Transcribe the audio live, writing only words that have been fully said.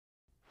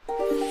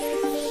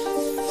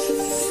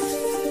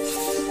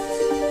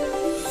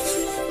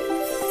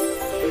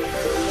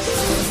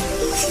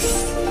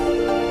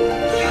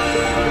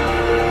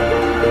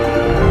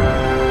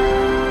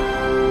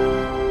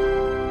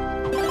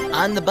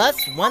the bus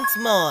once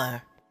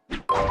more.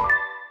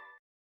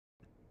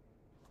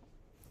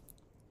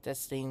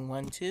 Testing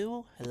 1,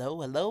 2.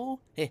 Hello, hello.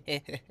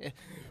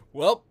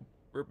 Well,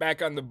 we're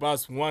back on the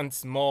bus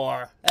once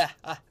more.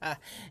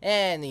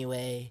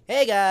 Anyway,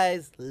 hey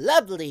guys,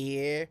 lovely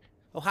here.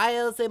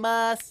 Ohio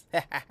gozaimasu.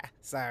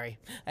 Sorry,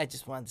 I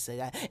just wanted to say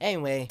that.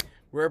 Anyway,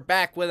 we're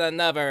back with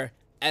another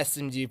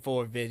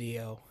SMG4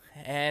 video.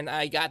 And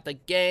I got the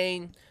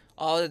gang.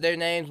 All of their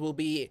names will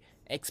be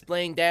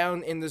explained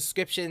down in the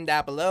description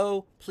down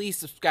below. Please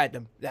subscribe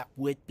them. That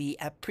would be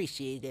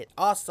appreciated.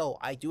 Also,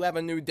 I do have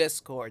a new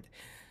Discord.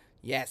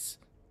 Yes,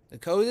 the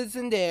code is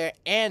in there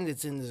and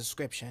it's in the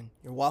description.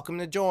 You're welcome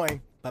to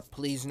join, but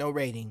please no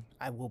rating.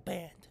 I will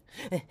ban.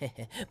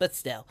 But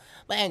still.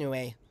 But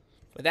anyway,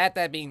 with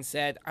that being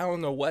said, I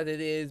don't know what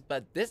it is,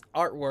 but this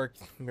artwork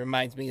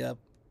reminds me of...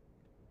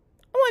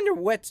 I wonder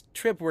what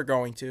trip we're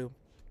going to.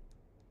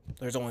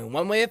 There's only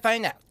one way to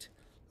find out.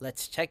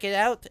 Let's check it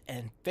out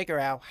and figure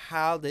out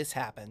how this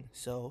happened.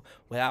 So,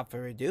 without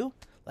further ado,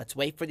 let's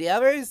wait for the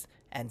others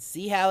and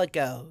see how it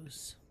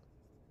goes.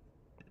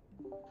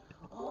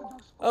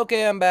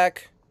 Okay, I'm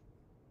back.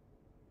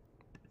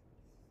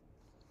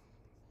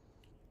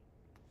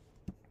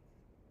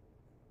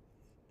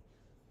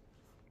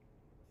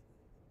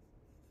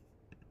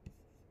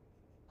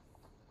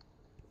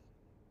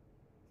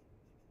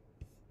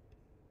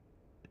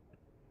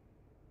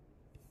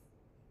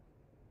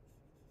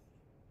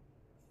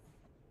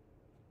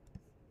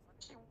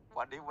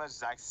 Wondering what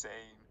Zach's saying.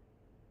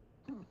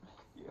 Yeah.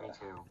 Me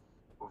too.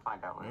 We'll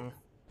find out later.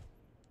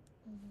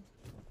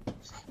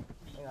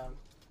 Hang on.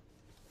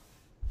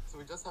 So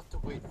we just have to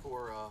wait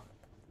for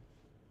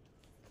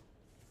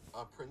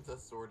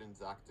Princess Sword and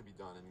Zach to be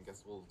done, and I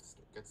guess we'll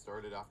get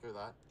started after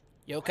that.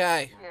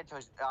 Okay.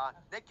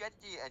 Nick, get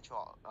the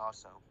intro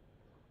also.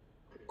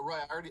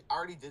 Right, I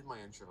already did my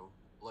intro.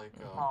 Like,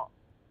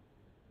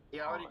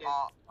 Yeah, I already did.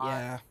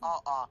 Yeah.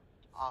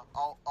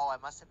 I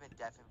must have been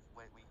deaf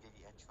when we did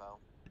the intro.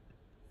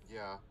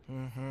 yeah.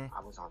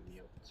 I was on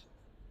mute.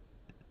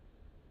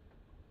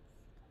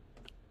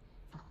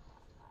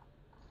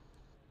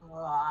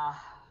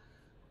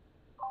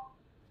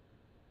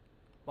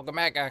 Welcome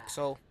back,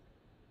 Axel.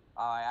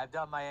 Alright, I've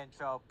done my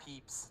intro,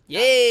 peeps.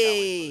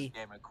 Yay!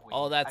 Gamer Queen.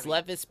 All that's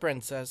left is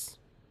Princess.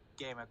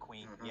 Gamer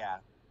Queen, yeah.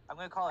 I'm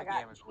gonna call it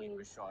Gamer Queen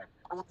for short.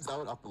 That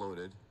one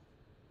uploaded.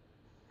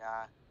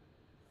 Yeah.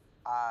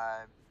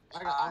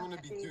 I'm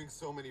gonna be doing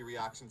so many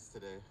reactions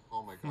today.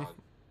 Oh my god.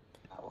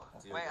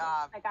 Wait,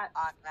 I got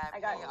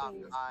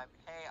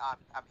hey,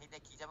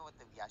 Nick, can you tell me what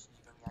the reactions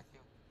you're gonna react to?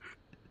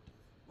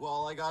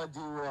 Well, I gotta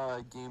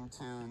do game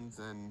tunes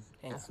and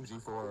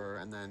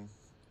SMG4, and then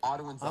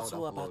Auto and Zelda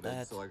Also about uploaded,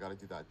 that. so I gotta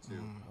do that too.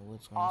 I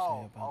was going to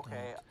say about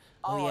that.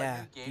 Oh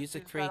yeah,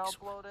 Music Freaks.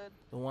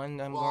 The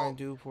one I'm going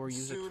to do for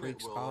Music soon it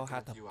Freaks, will, I'll like in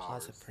have a to few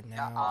pause it hours. for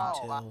now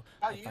until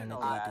I you find a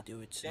know date that. to do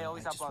it They soon. I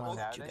always just upload want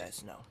to let you Saturdays.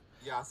 guys know.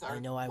 Yeah, I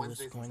know I was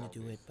Wednesdays and going to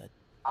do it, Saturdays.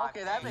 but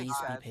Okay, that makes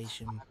please be sense.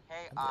 patient.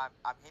 Hey,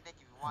 hey, Nick,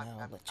 if you want,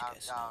 And I'll let you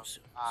guys know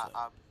soon.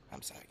 So,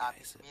 I'm sorry,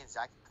 guys. Me and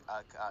Zach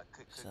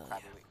could So,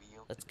 collaborate yeah. with you.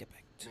 Let's get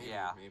back to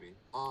Maybe.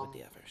 with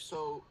the others.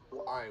 So,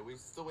 alright, we're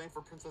still waiting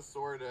for Princess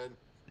Sword, and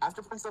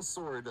after Princess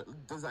Sword,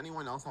 does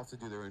anyone else have to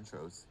do their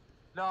intros?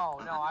 No,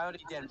 I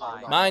already did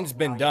mine. Mine's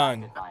been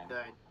done.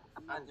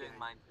 I'm not doing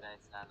mine today,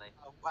 sadly.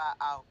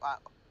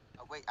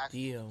 Wait, actually,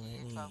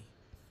 D-O-N-E.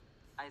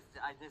 I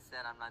just said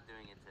I'm not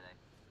doing it today.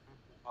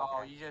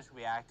 Oh, you're just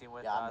reacting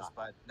with us,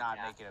 but not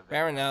making a video.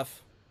 Fair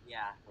enough.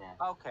 Yeah.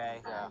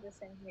 Okay. I'm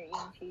just in here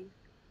eating cheese.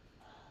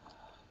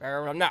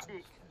 Fair enough.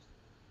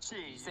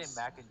 You say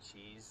mac and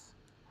cheese.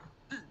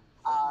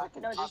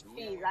 No, just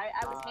cheese.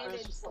 I was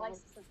handed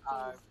slices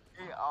of cheese.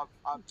 Hey,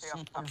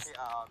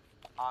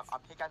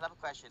 guys, I have a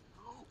question.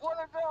 What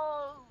are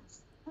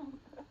those?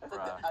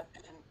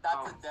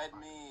 That's a dead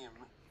meme.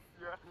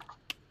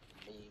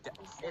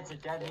 It's a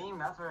dead meme,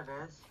 that's what it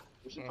is.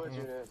 We should put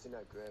your names in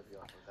that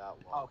graveyard for that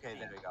one. Okay,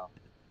 there we go.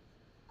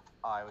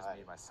 Oh, I was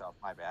me myself.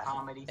 My bad.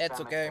 Comedy It's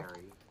okay.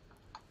 Cemetery.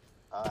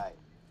 Alright.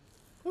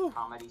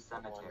 Comedy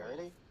Cemetery.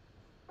 Ready?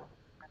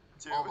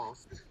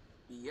 Almost.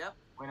 Yep.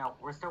 Wait, no,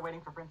 we're still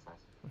waiting for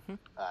Princess.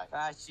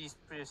 Alright. She's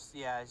pretty,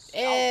 yeah.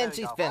 And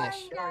she's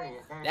finished.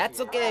 That's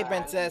okay,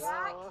 Princess.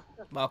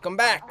 Welcome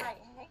back. Alright,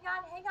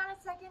 hang on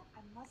a second.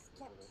 I must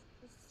get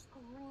the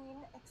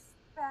screen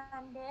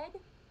expanded.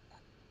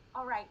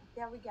 Alright,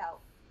 there we go.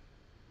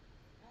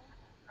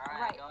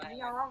 Alright, go ahead.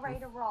 We are all ready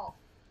to roll.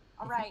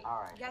 Alright,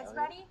 you guys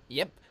ready?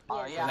 Yep.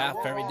 Yeah.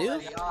 Without further ado,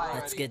 Alright.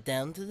 let's get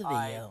down to the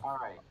video.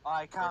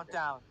 Alright,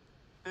 countdown.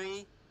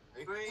 3,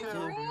 2,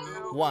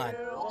 1. 1.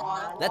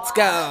 Let's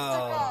go.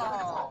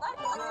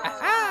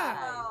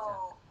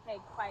 Hey,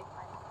 quiet.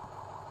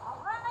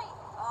 Alright.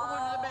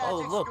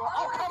 Oh, look.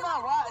 Oh, come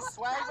on, what?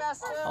 Swag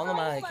master? All of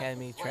my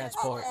academy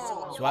transport.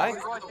 Swag?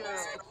 We're going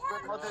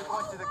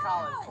to the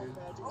college.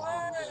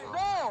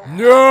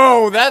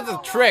 No, that's a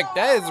trick.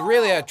 That is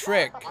really a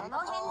trick.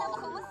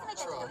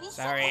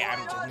 Sorry, I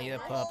just need to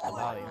put up the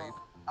volume.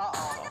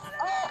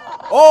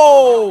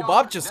 Oh,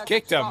 Bob just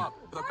kicked him.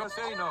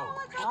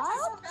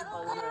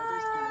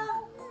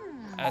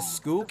 A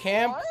school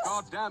camp?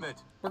 God damn it.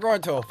 We're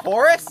going to a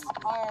forest?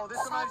 Oh, this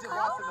reminds me of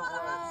Lost in the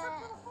Woods.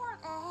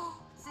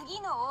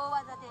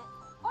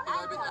 And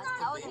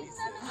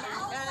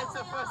it's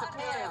the first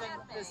appearance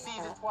in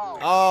season 12.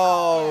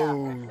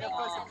 Oh. The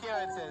first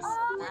appearances.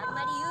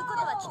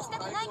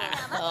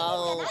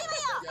 Oh.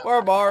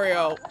 Poor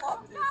Mario.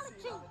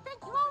 Thank you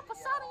all for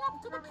signing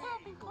up to the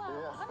camping club.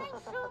 My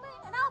name's Truman,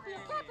 and I'll be a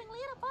camping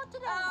leader for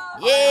today.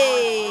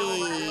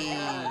 Yay! Hey,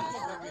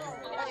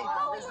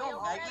 there's no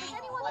Maggie? I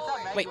thought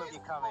Maggie Wait. would be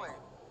coming.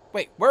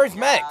 Wait, where's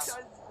Max?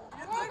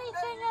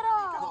 Anything at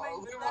all.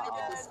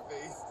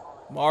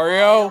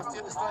 Mario? This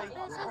is the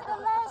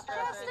last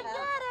chance to get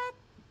it.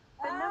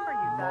 The number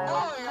you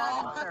dialed is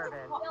not in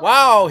service.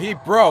 Wow, he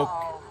broke.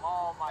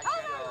 Oh my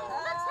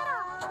goodness. Let's hit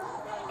her.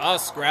 Oh,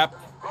 scrap.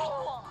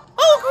 Oh,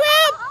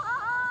 crap!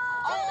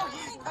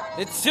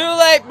 It's too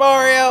late,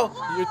 Mario.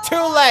 You're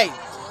too late.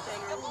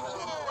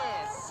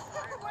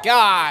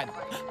 God.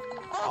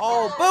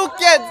 Oh,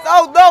 bookends.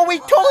 Oh, no, we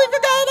totally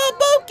forgot about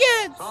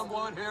bookends.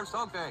 Someone hear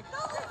something.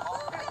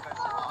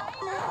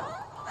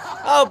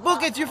 Oh,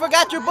 bookends, you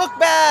forgot your book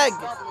bag.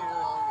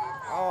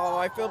 Oh,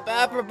 I feel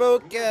bad for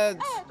bookends.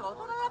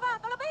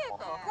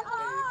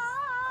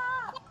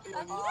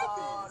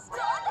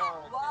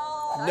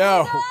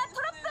 No.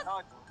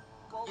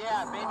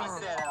 Yeah,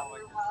 babysitter.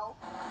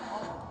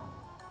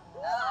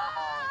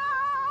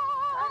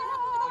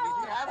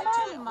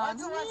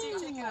 When's the last you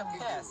taken a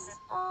piss?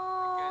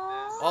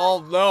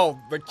 Oh, no.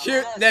 The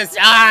cuteness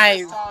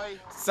eyes. Sorry.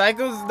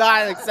 Psycho's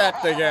not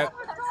accepting it.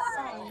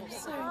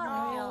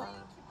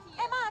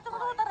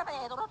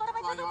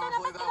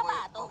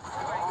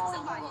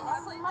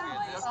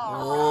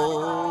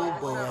 Oh,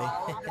 boy.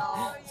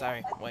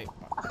 Sorry, wait.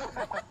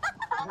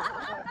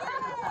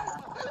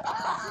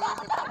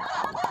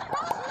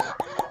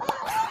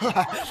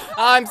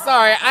 I'm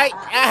sorry, I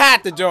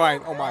had to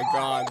join. Oh my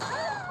god.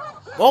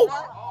 Whoa!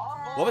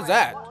 What was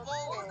that?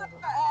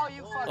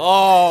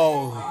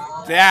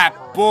 Oh, that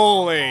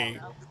bully.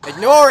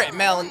 Ignore it,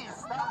 Melanie.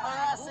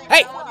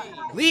 Hey!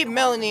 Leave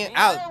Melanie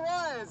out.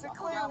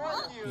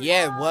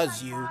 Yeah, it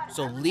was you,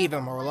 so leave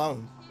him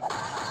alone.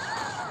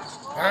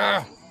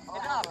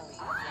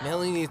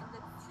 Melanie.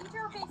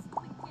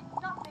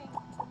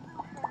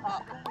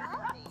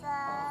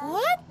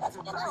 What? Is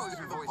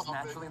your voice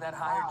naturally that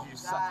high, or do you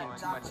suck in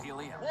too much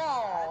helium?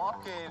 Whoa,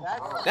 okay,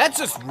 That's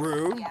just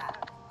rude.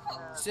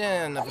 It's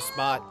in another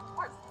spot.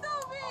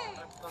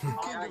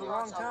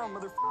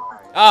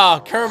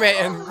 Oh, Kermit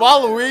and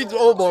Waluigi.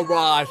 Oh my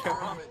god.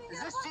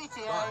 Is this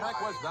GTA? What the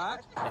heck was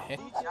that?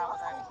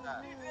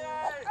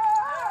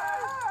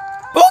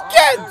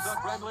 Bookends! There's a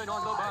gremlin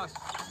on the bus.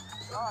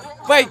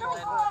 Wait,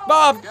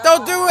 Bob,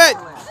 don't do it!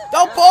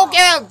 Don't poke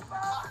him!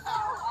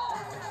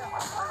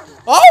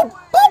 Oh,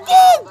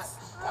 bookends!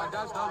 And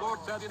as the Lord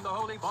said in the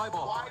Holy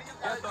Bible,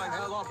 get the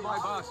hell off my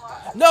bus.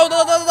 No,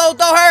 no, no, no,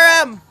 don't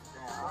hurt him!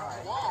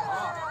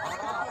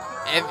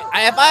 If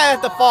I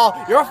have to fall,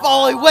 you're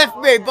falling with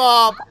me,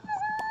 Bob!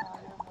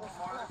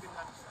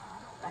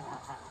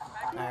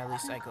 At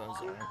least Cyclone's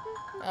there.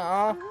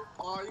 Aww.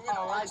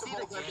 Oh, I see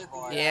the Game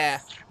Boy. Yeah,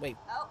 wait.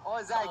 Oh,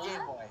 is that a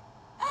Game Boy?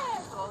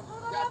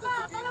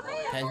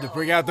 Time to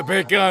bring out the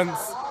big guns.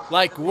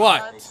 Like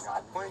what? Want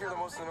to hear the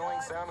most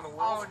annoying sound in the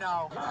Oh world?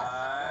 no.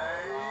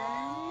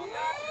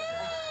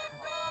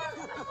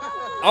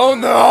 Oh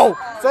no!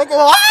 Cyclone!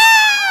 Ah!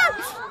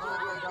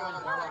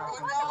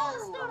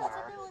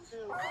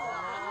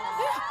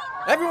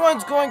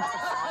 Everyone's going.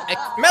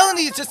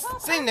 Melanie's just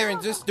sitting there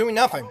and just doing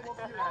nothing.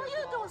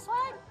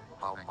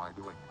 How am I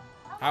doing?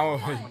 How?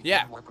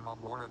 Yeah. Weapon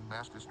of war and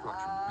mass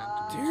destruction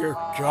meant to be Dear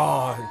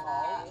God.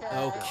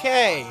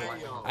 Okay.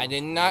 I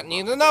did not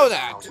need to know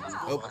that.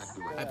 Oops.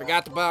 I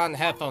forgot to put on the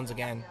headphones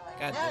again.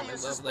 God damn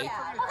it, lovely.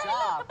 Good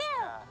job.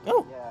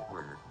 Oh.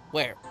 where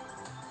Where?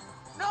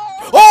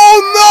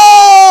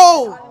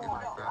 Oh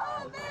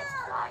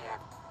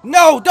no!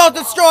 No! Don't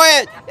destroy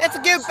it! It's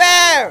a cute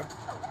bear!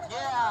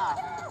 Yeah.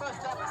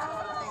 First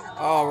episode.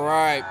 All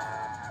right.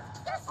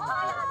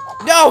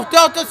 No!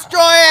 Don't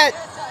destroy it!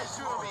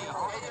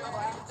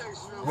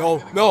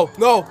 No! No!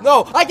 No!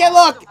 No! I can't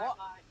look!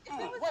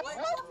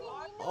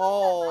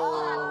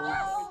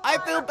 Oh! I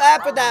feel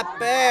bad for that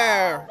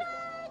bear.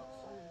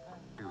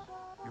 dude,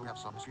 you have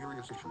some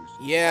serious issues.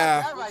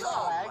 Yeah. All right,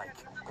 Swag.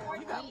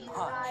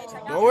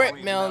 Ignore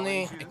it,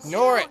 Melanie.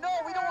 Ignore it. No,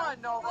 we don't want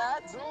to know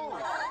that. Please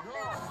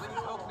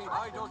help me,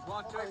 I don't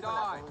want to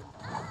die.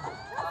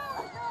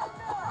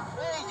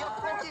 Hey, you're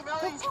poking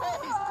Melanie's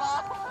face,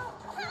 Bob.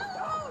 Hey,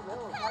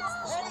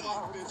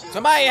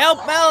 Somebody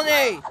help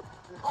Melanie!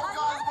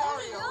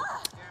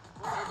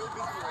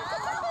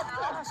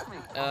 Trust me,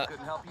 I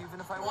couldn't help you even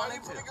if I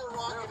wanted to.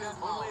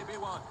 Only be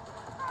one.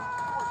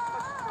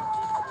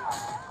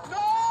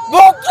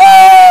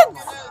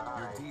 Bookends!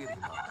 Your deity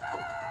mark.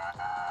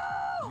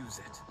 Use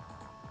it.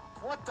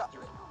 what the?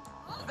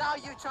 Now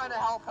you're trying to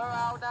help her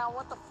out now?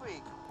 What the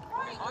freak?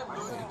 I'm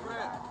losing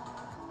grip.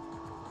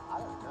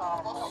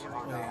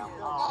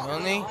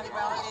 Melanie?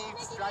 Melanie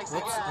strikes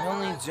What's again.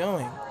 Melanie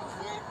doing?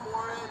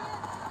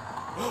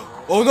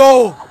 Oh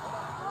no!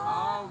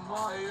 Oh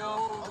my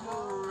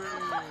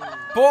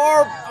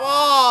Poor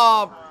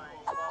Bob!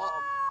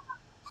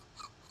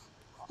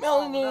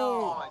 Melanie!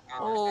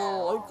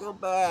 Oh, I feel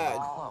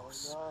bad.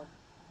 Close.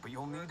 But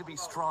you'll need to be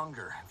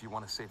stronger if you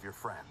want to save your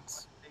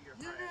friends.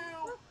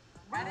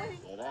 Ready?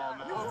 Now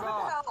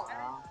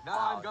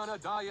I'm gonna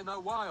die in the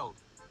wild.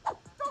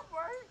 Don't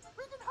worry,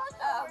 we can hide.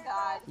 Oh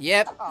God.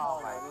 Yep.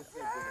 Oh,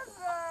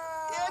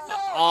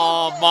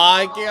 Oh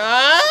my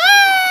God!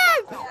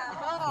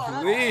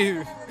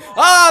 Leave.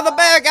 Oh, the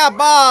bear got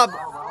Bob!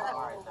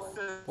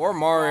 Poor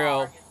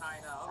Mario.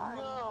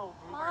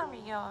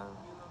 Mario.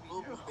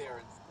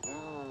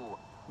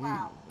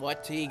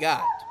 What he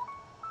got?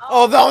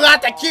 Oh no,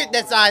 not the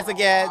cuteness eyes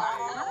again!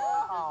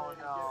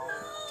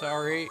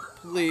 Sorry,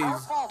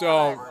 please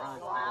don't.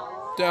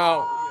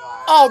 Don't.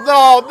 Oh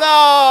no,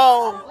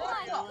 no!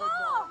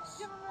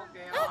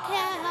 I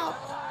can't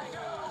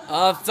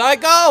help.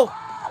 Psycho!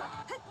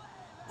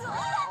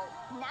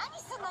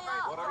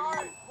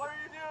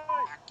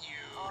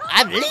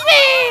 I'm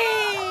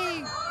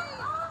leaving!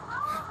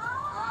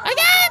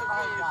 Again!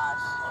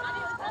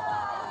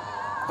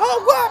 Oh,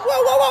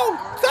 whoa!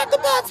 Stop the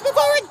bots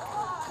before it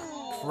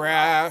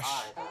crash.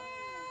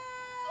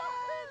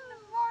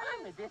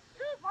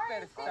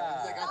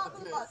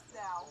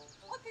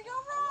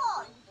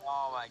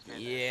 Oh my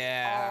goodness.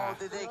 Yeah.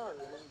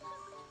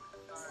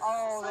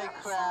 Oh, they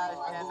crashed.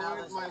 And now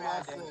this my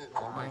lesson.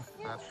 All right,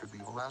 that should be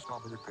the last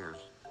of the repairs.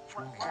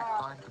 Jeanie,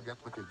 time to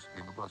get the kids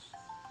in the bus.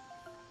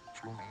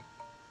 Jeanie.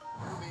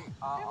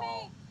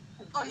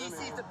 Oh, he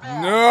sees the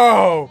bear.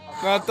 No,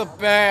 not the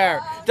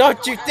bear.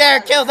 Don't you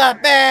dare kill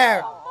that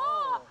bear.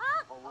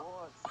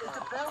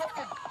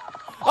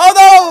 Oh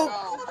no!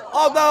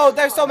 Oh no,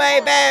 there's so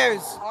many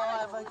bears.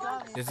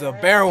 It's a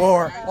bear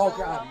war. Oh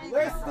God.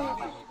 Where's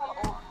Stevie?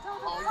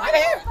 I'm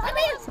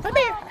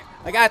here.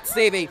 I got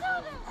Stevie.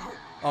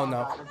 Oh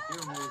no.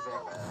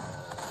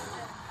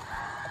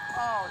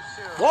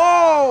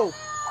 Whoa!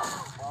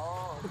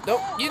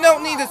 You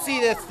don't need to see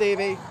this,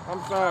 Stevie.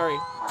 I'm sorry.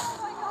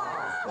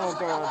 Oh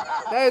God.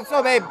 There's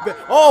so many.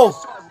 Oh!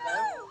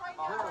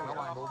 Well,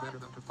 I know better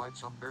than to fight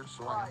some bears,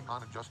 so I am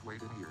gonna just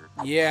wait in here.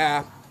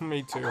 Yeah,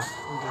 me too.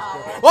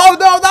 Oh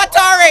no, not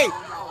Tari!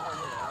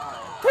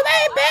 Too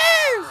many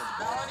bears!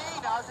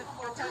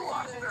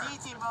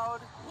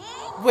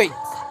 Wait,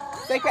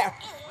 stay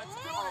back.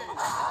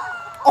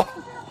 Oh,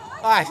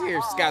 I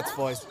hear Scout's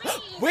voice.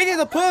 Winnie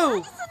the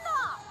Pooh!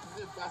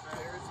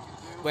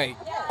 Wait.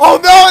 Oh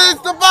no,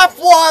 it's the buff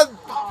one!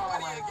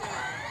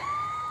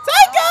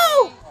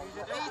 Psycho!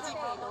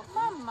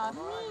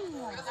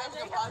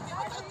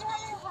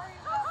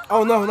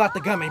 Oh no, not the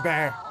gummy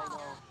bear.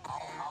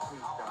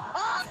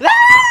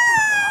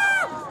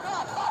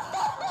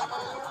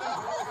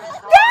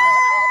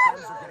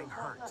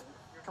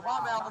 Come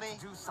on, Melanie.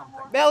 Do something.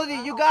 Melody,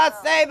 you gotta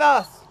save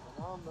us!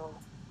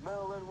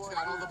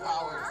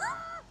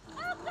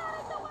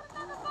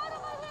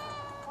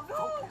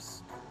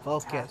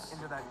 Focus.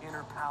 Into that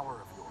inner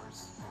power of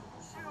yours.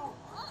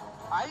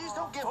 I just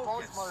don't get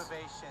both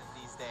motivation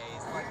these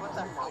days. Like, what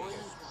the fuck?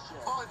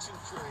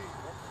 Concentrate.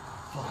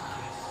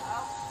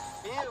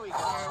 Here we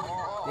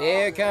go.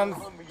 Here comes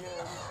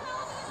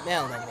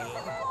Melanie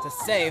to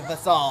save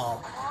us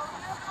all.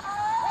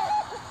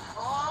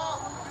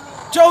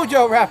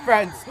 JoJo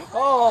reference!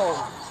 Oh!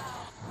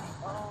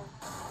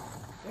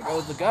 There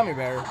goes the gummy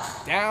bear.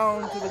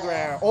 Down to the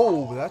ground.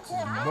 Oh, that's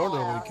more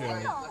than we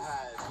can.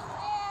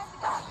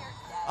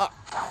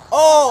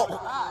 Oh,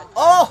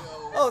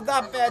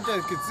 not bad,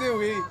 just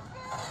Katsui.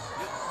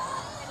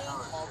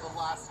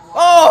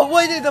 Oh,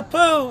 Winnie the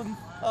Pooh!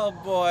 Oh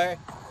boy.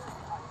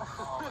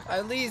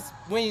 At least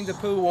Winnie the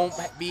Pooh won't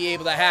be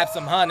able to have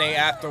some honey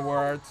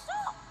afterwards.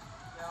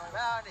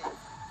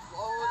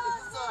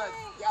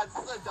 This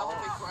is a Devil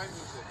May Cry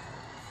music.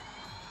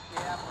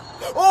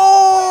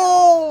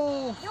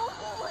 Oh!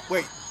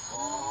 Wait.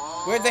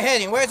 Where's it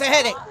heading? Where's it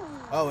heading?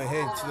 Oh, it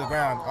hit to the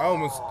ground.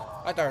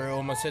 I thought it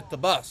almost hit the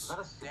bus.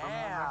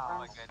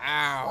 Damn.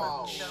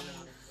 Ouch.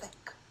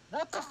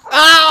 What the fuck?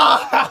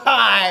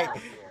 Ah!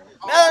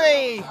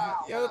 Melanie!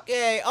 You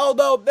okay? Oh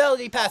no,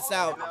 Melanie passed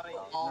out.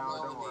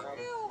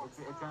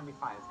 It's gonna be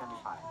fine. It's gonna be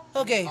fine.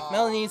 Okay,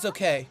 Melanie's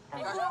okay.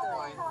 And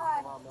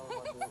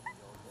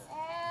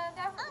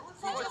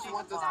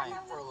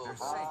They're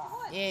safe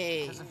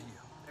Yay. because of you.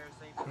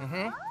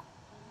 Mm-hmm.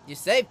 You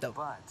saved them.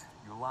 But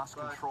you lost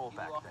control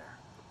back there.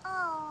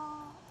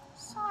 Oh,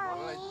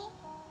 sorry.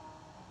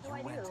 You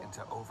went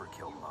into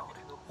overkill mode.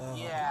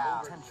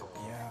 Yeah. Potential.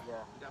 Yeah.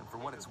 And for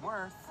what it's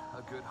worth,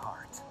 a good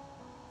heart.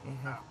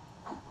 Mm-hmm.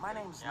 My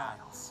name's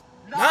Niles.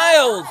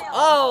 Niles!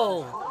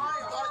 Oh!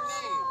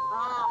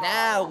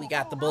 Now we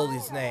got the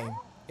bully's name.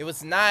 It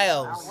was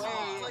Niles.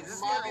 Wait, is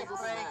this gonna be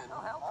fake?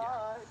 I'll help you.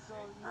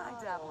 I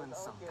dabble in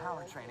some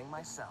power training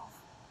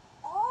myself.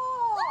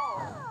 Oh.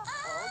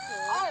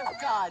 Oh,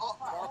 God.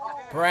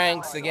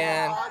 Pranks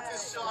again.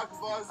 Shock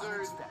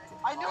buzzard.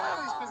 I knew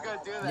I was gonna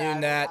do that.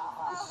 Knew that.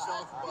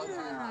 Shock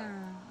buzzard.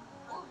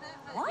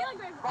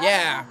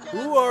 Yeah.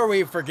 Who are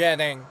we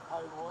forgetting?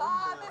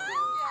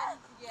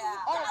 Yeah.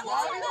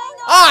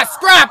 Ah,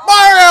 scrap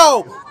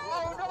Mario!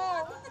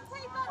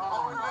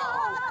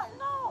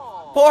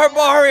 Poor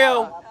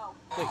Mario.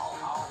 Wait.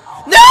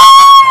 No!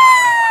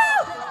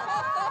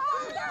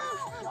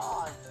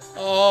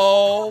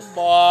 Oh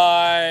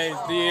my,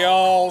 the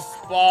old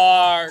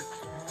spark.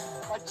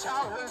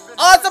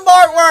 Awesome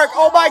artwork!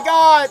 Oh my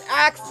god!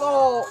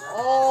 Axel!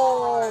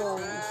 Oh!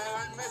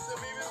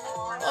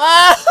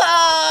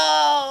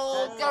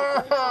 Oh!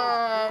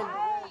 God.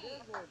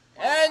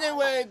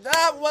 Anyway,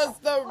 that was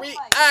the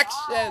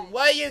reaction.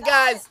 What do you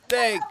guys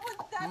think?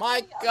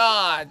 My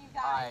god.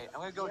 Alright, I'm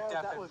gonna go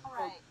Def and...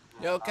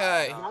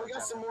 Okay. Now we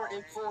got some more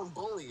info on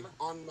Bully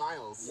on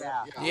Niles.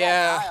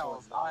 Yeah.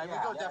 Niles. Alright, I'm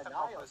gonna go Def and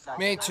Pop for a second.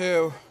 Me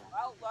too.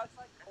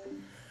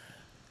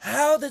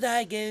 How did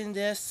I get in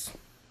this?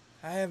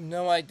 I have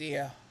no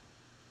idea.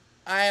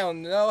 I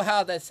don't know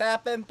how this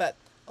happened, but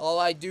all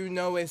I do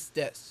know is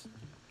this.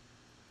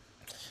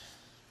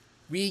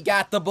 We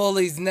got the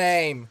bully's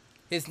name.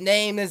 His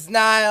name is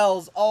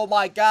Niles. Oh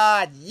my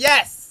god,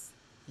 yes!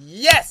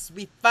 Yes,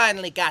 we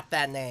finally got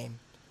that name.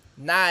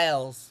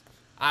 Niles.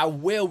 I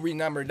will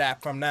remember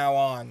that from now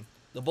on.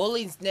 The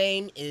bully's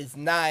name is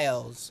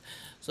Niles.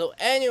 So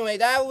anyway,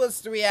 that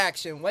was the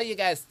reaction. What do you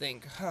guys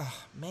think? Oh,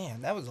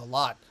 man, that was a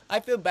lot. I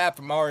feel bad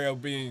for Mario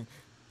being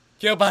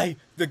killed by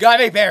the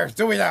gummy bears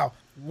doing a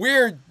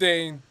weird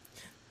thing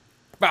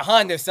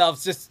behind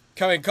themselves, just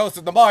coming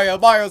closer to Mario.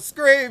 Mario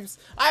screams.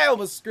 I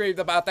almost screamed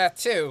about that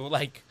too.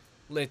 Like,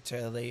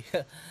 literally.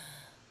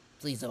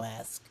 Please don't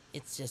ask.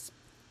 It's just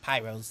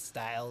Pyro's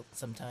style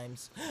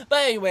sometimes.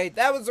 But anyway,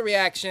 that was the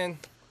reaction.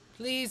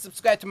 Please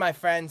subscribe to my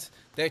friends.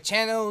 Their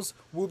channels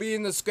will be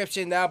in the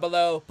description down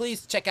below.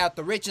 Please check out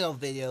the original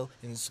video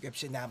in the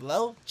description down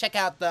below. Check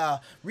out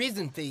the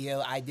recent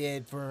video I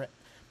did for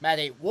Mad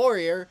 8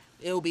 Warrior.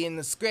 It will be in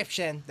the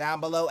description down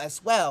below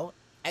as well.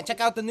 And check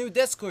out the new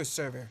Discord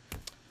server.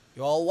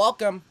 You're all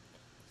welcome.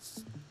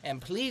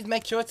 And please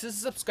make sure to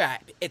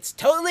subscribe. It's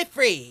totally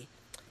free.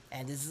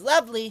 And this is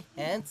Lovely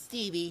and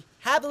Stevie.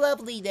 Have a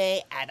lovely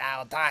day, and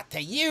I'll talk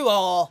to you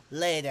all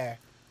later.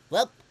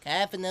 Well, can I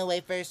have vanilla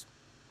wafers?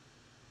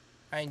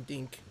 I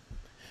think.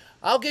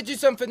 I'll get you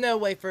some vanilla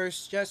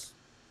wafers. Just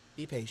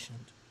be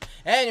patient.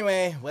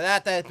 Anyway,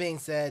 without that being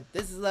said,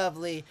 this is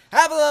Lovely.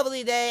 Have a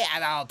lovely day,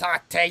 and I'll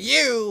talk to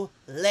you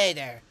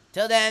later.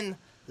 Till then,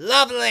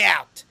 Lovely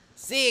out.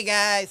 See you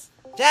guys.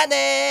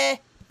 Jeanie!